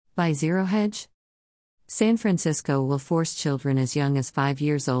By Zero Hedge? San Francisco will force children as young as 5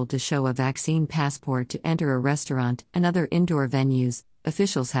 years old to show a vaccine passport to enter a restaurant and other indoor venues,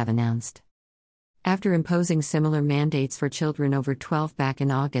 officials have announced. After imposing similar mandates for children over 12 back in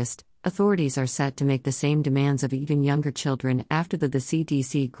August, authorities are set to make the same demands of even younger children after the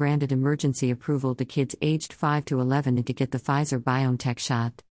CDC granted emergency approval to kids aged 5 to 11 to get the Pfizer-BioNTech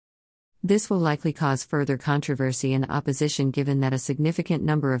shot. This will likely cause further controversy and opposition given that a significant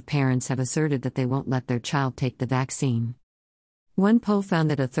number of parents have asserted that they won't let their child take the vaccine. One poll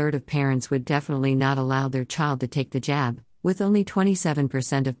found that a third of parents would definitely not allow their child to take the jab, with only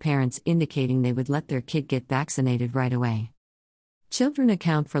 27% of parents indicating they would let their kid get vaccinated right away. Children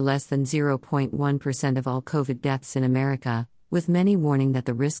account for less than 0.1% of all COVID deaths in America, with many warning that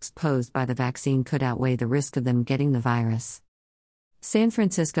the risks posed by the vaccine could outweigh the risk of them getting the virus. San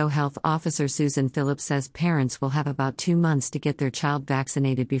Francisco Health Officer Susan Phillips says parents will have about 2 months to get their child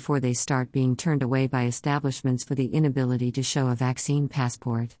vaccinated before they start being turned away by establishments for the inability to show a vaccine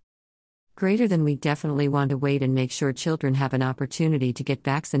passport. We definitely want to wait and make sure children have an opportunity to get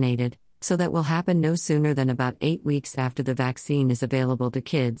vaccinated, so that will happen no sooner than about 8 weeks after the vaccine is available to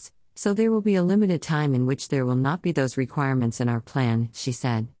kids, so there will be a limited time in which there will not be those requirements in our plan, she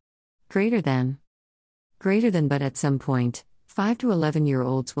said. Greater than, but at some point, 5 to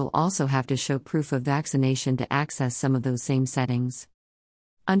 11-year-olds will also have to show proof of vaccination to access some of those same settings.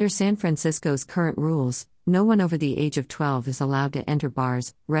 Under San Francisco's current rules, no one over the age of 12 is allowed to enter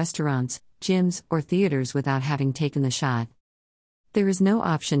bars, restaurants, gyms, or theaters without having taken the shot. There is no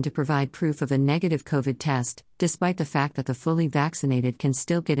option to provide proof of a negative COVID test, despite the fact that the fully vaccinated can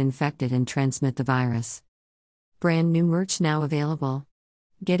still get infected and transmit the virus. Brand new merch now available.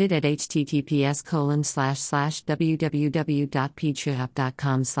 Get it at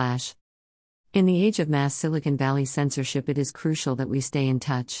https://www.peachshop.com/. In the age of mass Silicon Valley censorship, it is crucial that we stay in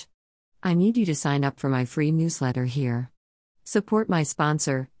touch. I need you to sign up for my free newsletter here. Support my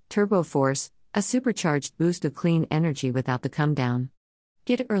sponsor, TurboForce, a supercharged boost of clean energy without the come down.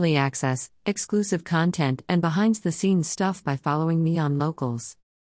 Get early access, exclusive content, and behind-the-scenes stuff by following me on Locals.